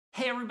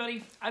Hey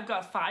everybody, I've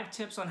got 5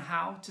 tips on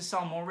how to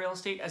sell more real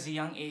estate as a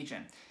young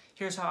agent.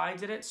 Here's how I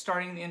did it.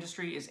 Starting in the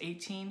industry is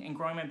 18 and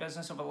growing my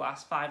business over the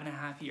last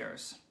 5.5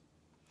 years.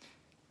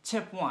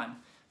 Tip 1,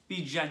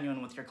 be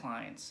genuine with your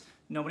clients.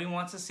 Nobody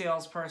wants a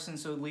salesperson,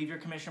 so leave your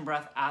commission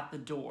breath at the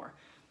door.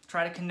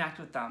 Try to connect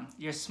with them.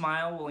 Your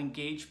smile will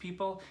engage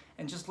people,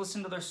 and just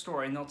listen to their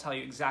story and they'll tell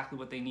you exactly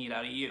what they need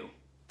out of you.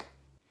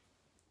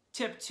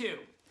 Tip 2,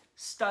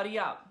 study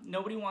up.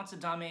 Nobody wants a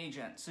dumb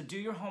agent, so do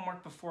your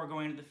homework before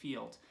going to the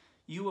field.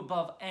 You,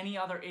 above any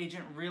other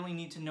agent, really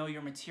need to know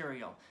your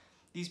material.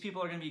 These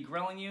people are going to be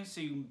grilling you, so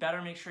you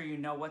better make sure you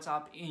know what's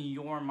up in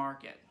your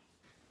market.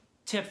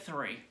 Tip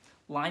 3,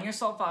 line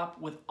yourself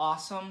up with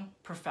awesome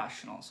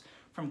professionals.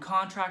 From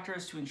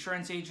contractors to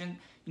insurance agent,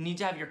 you need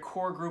to have your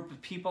core group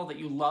of people that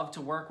you love to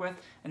work with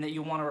and that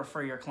you want to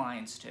refer your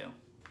clients to.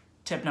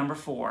 Tip number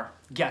 4,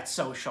 get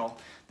social.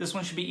 This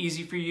one should be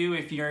easy for you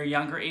if you're a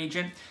younger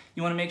agent.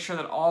 You want to make sure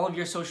that all of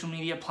your social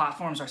media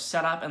platforms are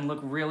set up and look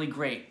really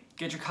great.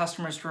 Get your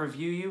customers to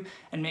review you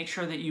and make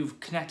sure that you've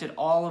connected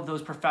all of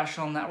those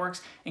professional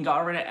networks and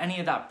got rid of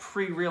any of that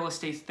pre-real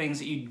estate things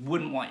that you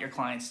wouldn't want your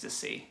clients to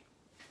see.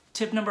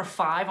 Tip number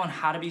 5 on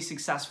how to be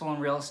successful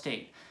in real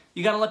estate.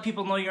 You got to let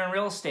people know you're in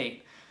real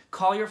estate.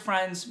 Call your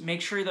friends,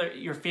 make sure that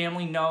your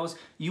family knows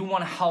you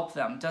want to help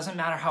them. Doesn't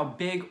matter how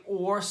big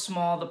or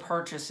small the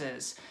purchase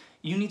is.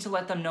 You need to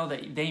let them know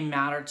that they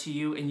matter to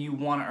you and you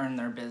want to earn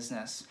their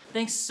business.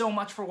 Thanks so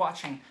much for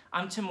watching.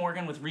 I'm Tim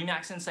Morgan with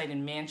RE/MAX Insight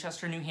in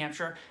Manchester, New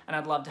Hampshire, and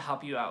I'd love to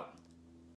help you out.